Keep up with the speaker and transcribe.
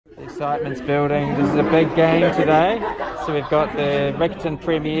Excitement's building. This is a big game today. So we've got the Riccarton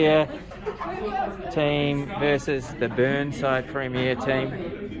Premier team versus the Burnside Premier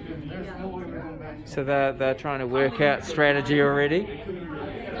team. So they're trying to work out strategy already.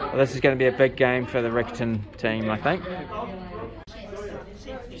 Well, this is going to be a big game for the Riccarton team, I think.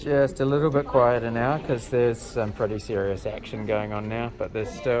 Just a little bit quieter now because there's some pretty serious action going on now, but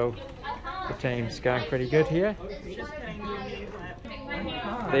there's still, the team's going pretty good here.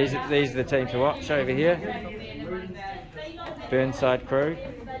 These are the team to watch over here. Burnside crew.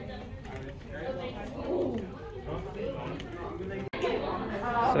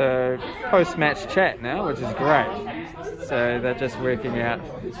 So post-match chat now, which is great. So they're just working out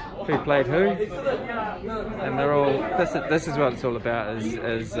who played who, and they're all. This is what it's all about: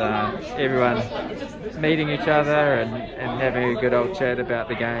 is everyone meeting each other and having a good old chat about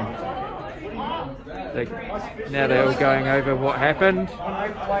the game. Now they're all going over what happened.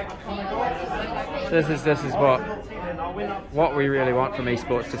 This is what we really want from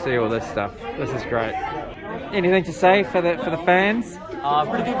esports, to see all this stuff. This is great. Anything to say for the fans?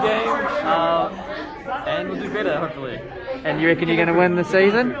 Pretty good game, and we'll do better hopefully. And you reckon you're going to win the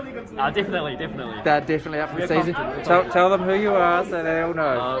season? Definitely. They're definitely up for the season. Tell them who you are so they all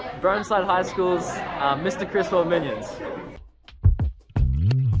know. Burnside High School's Mr. Crystal Minions.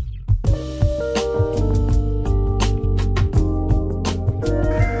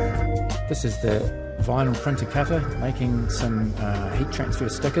 This is the vinyl printer cutter making some heat transfer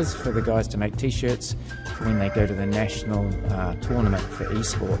stickers for the guys to make t-shirts when they go to the national tournament for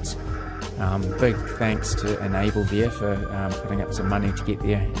esports. Big thanks to Enable there for putting up some money to get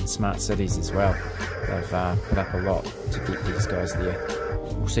there, and Smart Cities as well. They've put up a lot to get these guys there.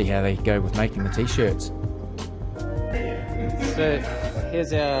 We'll see how they go with making the t-shirts. So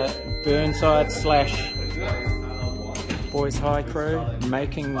here's our Burnside / Boys High crew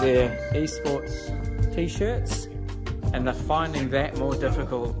making their esports t-shirts, and they're finding that more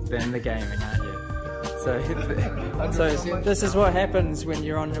difficult than the gaming, aren't you? So this is what happens when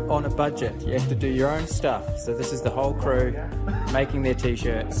you're on a budget. You have to do your own stuff. So this is the whole crew making their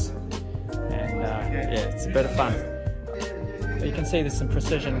t-shirts, and yeah, it's a bit of fun. You can see there's some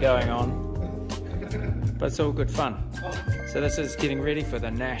precision going on, but it's all good fun. So this is getting ready for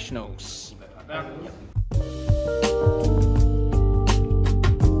the nationals. Yep.